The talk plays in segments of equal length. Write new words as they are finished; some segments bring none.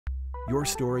Your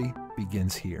story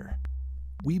begins here.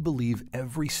 We believe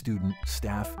every student,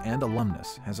 staff, and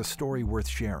alumnus has a story worth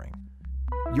sharing.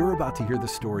 You're about to hear the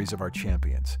stories of our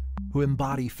champions who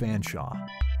embody Fanshawe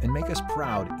and make us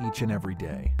proud each and every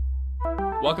day.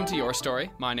 Welcome to Your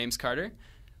Story. My name's Carter.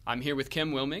 I'm here with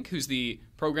Kim Wilmink, who's the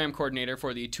program coordinator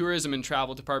for the Tourism and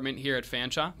Travel Department here at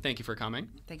Fanshawe. Thank you for coming.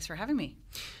 Thanks for having me.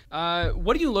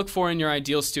 What do you look for in your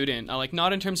ideal student?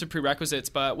 Not in terms of prerequisites,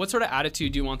 but what sort of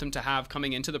attitude do you want them to have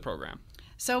coming into the program?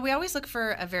 So we always look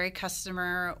for a very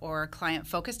customer or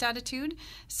client-focused attitude,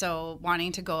 so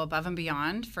wanting to go above and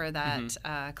beyond for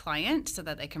that client so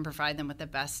that they can provide them with the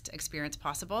best experience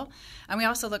possible. And we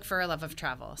also look for a love of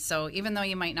travel. So even though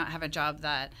you might not have a job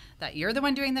that you're the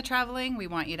one doing the traveling, we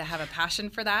want you to have a passion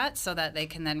for that so that they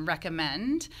can then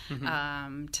recommend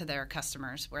to their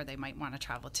customers where they might want to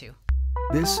travel to.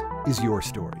 This is Your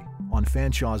Story on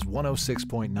Fanshawe's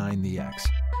 106.9 The X.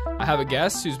 I have a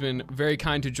guest who's been very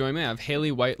kind to join me. I have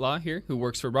Haley Whitelaw here, who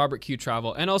works for Robert Q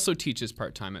Travel and also teaches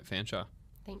part-time at Fanshawe.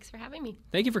 Thanks for having me.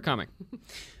 Thank you for coming.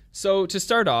 So to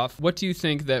start off, what do you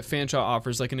think that Fanshawe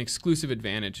offers, like an exclusive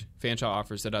advantage Fanshawe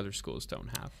offers that other schools don't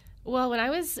have? Well, when I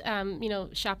was,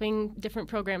 shopping different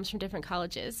programs from different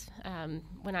colleges,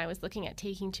 when I was looking at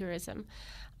taking tourism,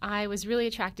 I was really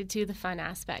attracted to the fun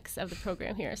aspects of the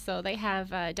program here. So they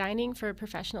have Dining for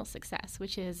Professional Success,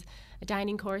 which is a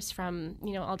dining course from,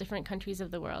 all different countries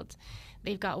of the world.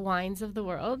 They've got Wines of the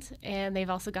World, and they've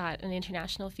also got an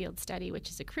International Field Study, which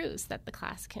is a cruise that the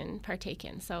class can partake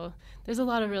in. So there's a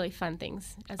lot of really fun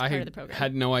things as part of the program. I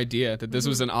had no idea that this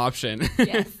was an option.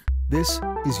 Yes. This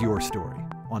is Your Story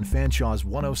on Fanshawe's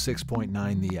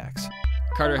 106.9 The X.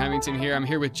 Carter Hemington here. I'm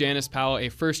here with Janice Powell, a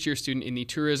first-year student in the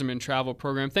Tourism and Travel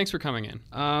program. Thanks for coming in.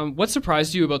 What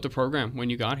surprised you about the program when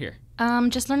you got here?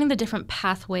 Just learning the different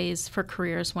pathways for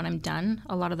careers when I'm done.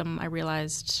 A lot of them I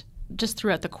realized just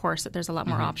throughout the course that there's a lot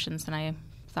more options than I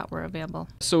thought were available.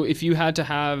 So if you had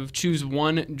to choose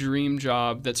one dream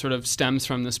job that sort of stems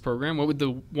from this program, what would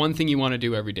the one thing you want to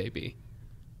do every day be?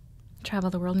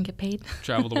 Travel the world and get paid.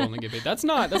 Travel the world and get paid. That's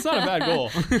not a bad goal.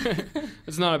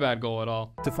 It's not a bad goal at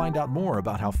all. To find out more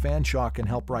about how Fanshawe can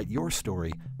help write your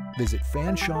story, visit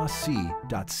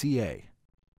fanshawec.ca.